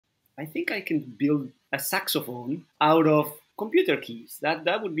I think I can build a saxophone out of computer keys.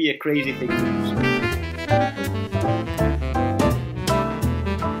 That would be a crazy thing to do.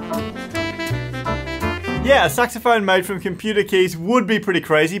 Yeah, a saxophone made from computer keys would be pretty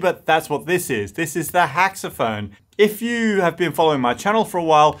crazy, but that's what this is. This is the Haxophone. If you have been following my channel for a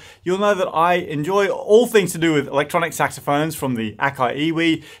while, you'll know that I enjoy all things to do with electronic saxophones, from the Akai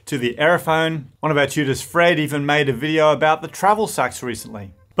Iwi to the Aerophone. One of our tutors, Fred, even made a video about the travel sax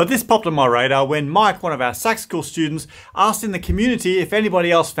recently. But this popped on my radar when Mike, one of our Sax School students, asked in the community if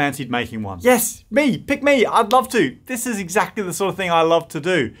anybody else fancied making one. Yes, me, pick me, I'd love to. This is exactly the sort of thing I love to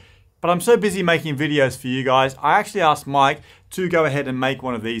do. But I'm so busy making videos for you guys, I actually asked Mike to go ahead and make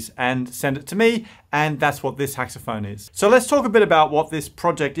one of these and send it to me, and that's what this Haxophone is. So let's talk a bit about what this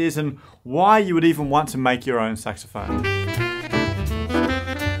project is and why you would even want to make your own saxophone.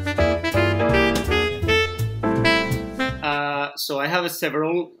 So I have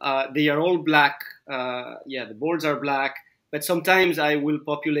several. They are all black. Yeah, the boards are black, but sometimes I will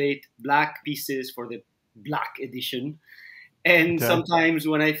populate black pieces for the black edition. And sometimes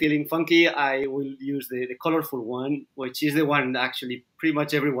when I'm feeling funky, I will use the colorful one, which is the one actually pretty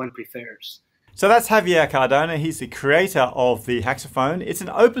much everyone prefers. So that's Javier Cardona. He's the creator of the Haxophone. It's an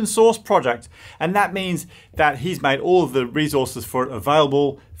open source project, and that means that he's made all of the resources for it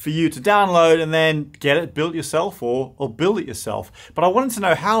available for you to download and then get it built yourself or build it yourself. But I wanted to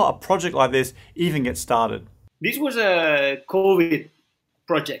know how a project like this even gets started. This was a COVID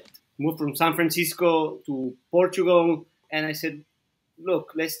project. Moved from San Francisco to Portugal. And I said,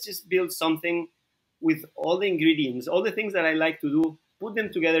 look, let's just build something with all the ingredients, all the things that I like to do, put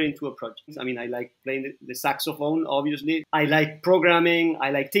them together into a project. I mean, I like playing the saxophone, obviously. I like programming. I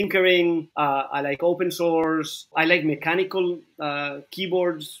like tinkering. I like open source. I like mechanical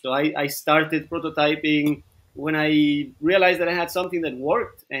keyboards. So I started prototyping. When I realized that I had something that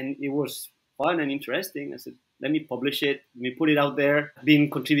worked and it was fun and interesting, I said, let me publish it. Let me put it out there. I've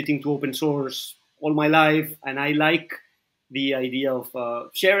been contributing to open source all my life, and I like the idea of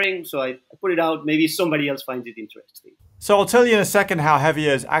sharing, so I put it out. Maybe somebody else finds it interesting. So I'll tell you in a second how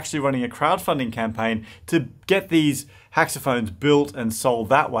Javier is actually running a crowdfunding campaign to get these Haxophones built and sold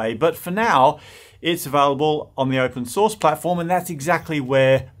that way. But for now, it's available on the open source platform, and that's exactly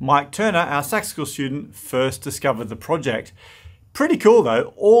where Mike Turner, our Sax School student, first discovered the project. Pretty cool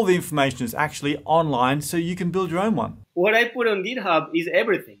though. All the information is actually online, so you can build your own one. What I put on GitHub is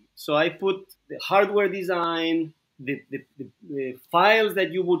everything. So I put the hardware design, the files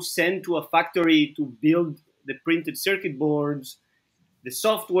that you would send to a factory to build the printed circuit boards, the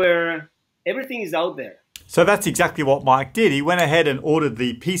software, everything is out there. So that's exactly what Mike did. He went ahead and ordered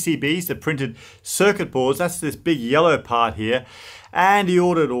the PCBs, the printed circuit boards. That's this big yellow part here. And he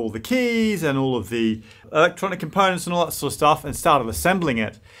ordered all the keys and all of the electronic components and all that sort of stuff and started assembling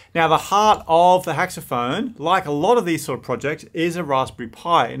it. Now, the heart of the Haxophone, like a lot of these sort of projects, is a Raspberry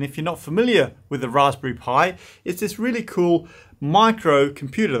Pi. And if you're not familiar with the Raspberry Pi, it's this really cool micro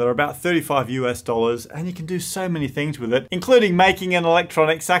computer. They're about $35 US, and you can do so many things with it, including making an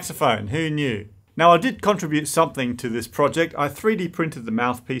electronic saxophone. Who knew? Now, I did contribute something to this project. I 3D printed the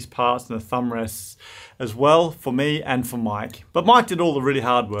mouthpiece parts and the thumb rests as well for me and for Mike. But Mike did all the really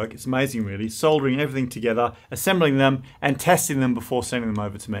hard work. It's amazing, really, soldering everything together, assembling them, and testing them before sending them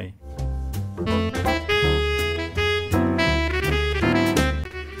over to me.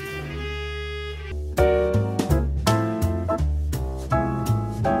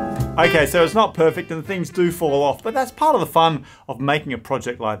 Okay, so it's not perfect and things do fall off, but that's part of the fun of making a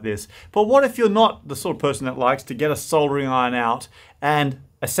project like this. But what if you're not the sort of person that likes to get a soldering iron out and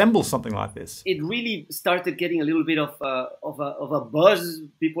assemble something like this? It really started getting a little bit of a buzz.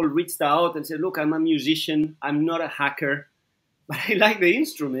 People reached out and said, look, I'm a musician. I'm not a hacker, but I like the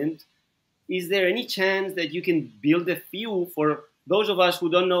instrument. Is there any chance that you can build a few for those of us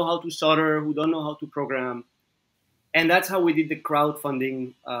who don't know how to solder, who don't know how to program? And that's how we did the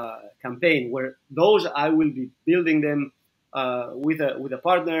crowdfunding campaign, where those I will be building them with a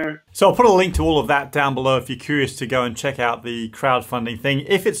partner. So I'll put a link to all of that down below if you're curious to go and check out the crowdfunding thing,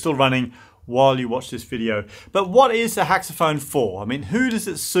 if it's still running while you watch this video. But what is the Haxophone for? I mean, who does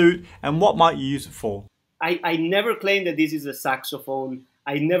it suit and what might you use it for? I never claim that this is a saxophone.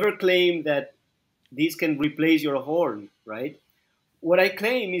 I never claim that this can replace your horn, right? What I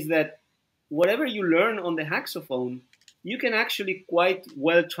claim is that whatever you learn on the Haxophone, you can actually quite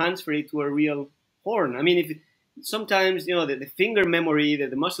well transfer it to a real horn. I mean, sometimes, you know, the finger memory,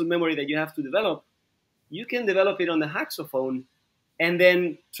 the muscle memory that you have to develop, you can develop it on the Haxophone and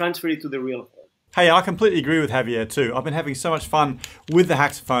then transfer it to the real horn. Hey, I completely agree with Javier too. I've been having so much fun with the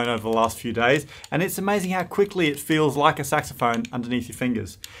Haxophone over the last few days, and it's amazing how quickly it feels like a saxophone underneath your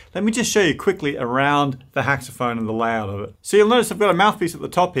fingers. Let me just show you quickly around the Haxophone and the layout of it. So you'll notice I've got a mouthpiece at the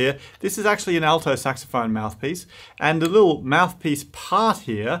top here. This is actually an alto saxophone mouthpiece, and the little mouthpiece part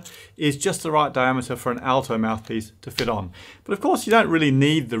here is just the right diameter for an alto mouthpiece to fit on. But of course you don't really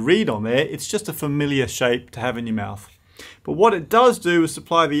need the reed on there, it's just a familiar shape to have in your mouth. But what it does do is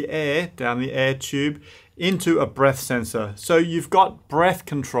supply the air down the air tube into a breath sensor. So you've got breath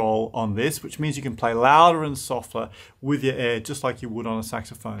control on this, which means you can play louder and softer with your air, just like you would on a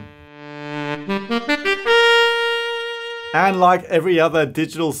saxophone. And like every other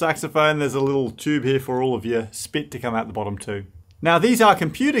digital saxophone, there's a little tube here for all of your spit to come out the bottom too. Now these are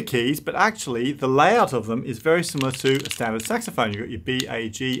computer keys, but actually the layout of them is very similar to a standard saxophone. You've got your B, A,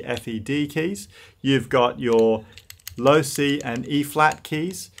 G, F, E, D keys. You've got your low C and E flat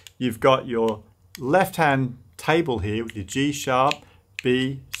keys. You've got your left hand table here with your G sharp,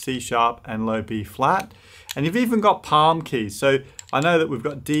 B, C sharp and low B flat. And you've even got palm keys. So I know that we've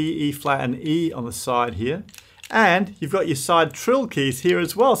got D, E flat and E on the side here. And you've got your side trill keys here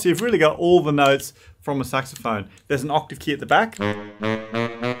as well. So you've really got all the notes from a saxophone. There's an octave key at the back.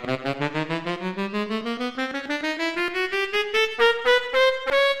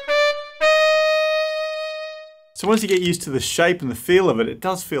 So once you get used to the shape and the feel of it, it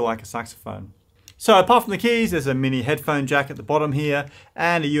does feel like a saxophone. So apart from the keys, there's a mini headphone jack at the bottom here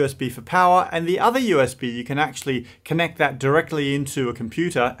and a USB for power, and the other USB you can actually connect that directly into a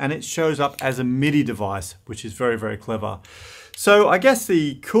computer and it shows up as a MIDI device, which is very, very clever. So I guess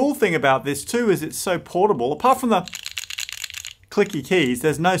the cool thing about this too is it's so portable. Apart from the clicky keys,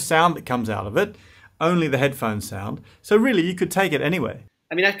 there's no sound that comes out of it, only the headphone sound. So really you could take it anywhere.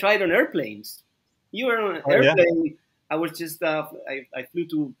 I mean, I tried on airplanes. You were on an airplane. Yeah. I was just, I flew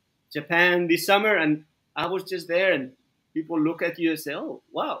to Japan this summer and I was just there and people look at you and say, oh,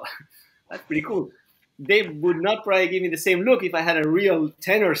 wow, that's pretty cool. They would not probably give me the same look if I had a real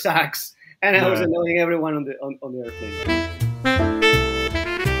tenor sax and I was annoying everyone on the airplane.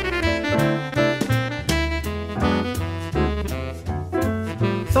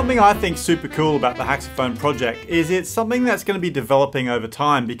 Something I think super cool about the Haxophone project is it's something that's going to be developing over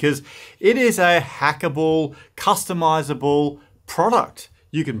time because it is a hackable, customizable product.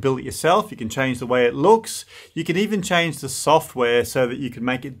 You can build it yourself, you can change the way it looks, you can even change the software so that you can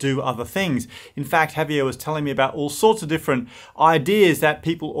make it do other things. In fact, Javier was telling me about all sorts of different ideas that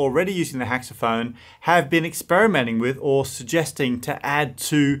people already using the Haxophone have been experimenting with or suggesting to add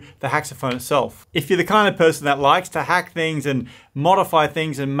to the Haxophone itself. If you're the kind of person that likes to hack things and modify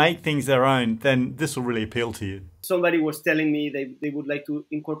things and make things their own, then this will really appeal to you. Somebody was telling me they would like to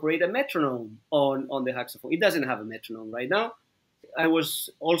incorporate a metronome on the Haxophone. It doesn't have a metronome right now. I was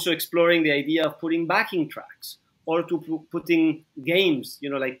also exploring the idea of putting backing tracks or putting games, you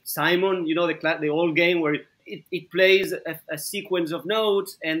know, like Simon, you know, the old game where it plays a sequence of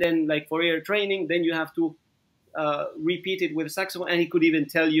notes and then like for ear training, then you have to repeat it with a saxophone and he could even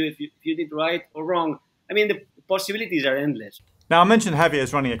tell you if you did right or wrong. I mean, the possibilities are endless. Now, I mentioned Javier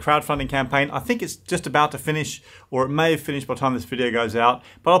is running a crowdfunding campaign. I think it's just about to finish, or it may have finished by the time this video goes out,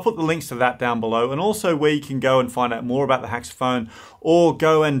 but I'll put the links to that down below, and also where you can go and find out more about the Haxophone, or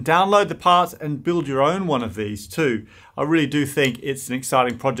go and download the parts and build your own one of these too. I really do think it's an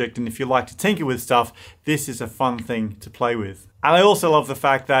exciting project, and if you like to tinker with stuff, this is a fun thing to play with. And I also love the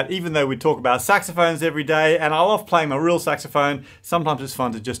fact that even though we talk about saxophones every day, and I love playing my real saxophone, sometimes it's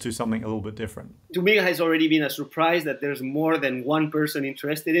fun to just do something a little bit different. To me, it has already been a surprise that there's more than one person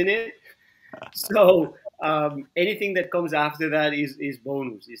interested in it. So anything that comes after that is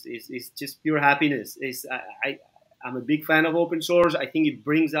bonus. It's just pure happiness. I'm a big fan of open source. I think it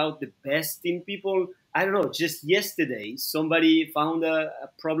brings out the best in people. I don't know, just yesterday, somebody found a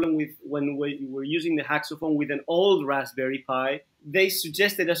problem with when we were using the Haxophone with an old Raspberry Pi. They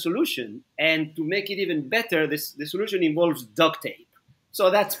suggested a solution, and to make it even better, the solution involves duct tape. So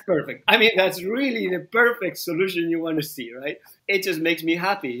that's perfect. I mean, that's really the perfect solution you want to see, right? It just makes me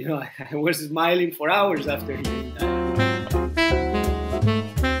happy. You know, I was smiling for hours after hearing that.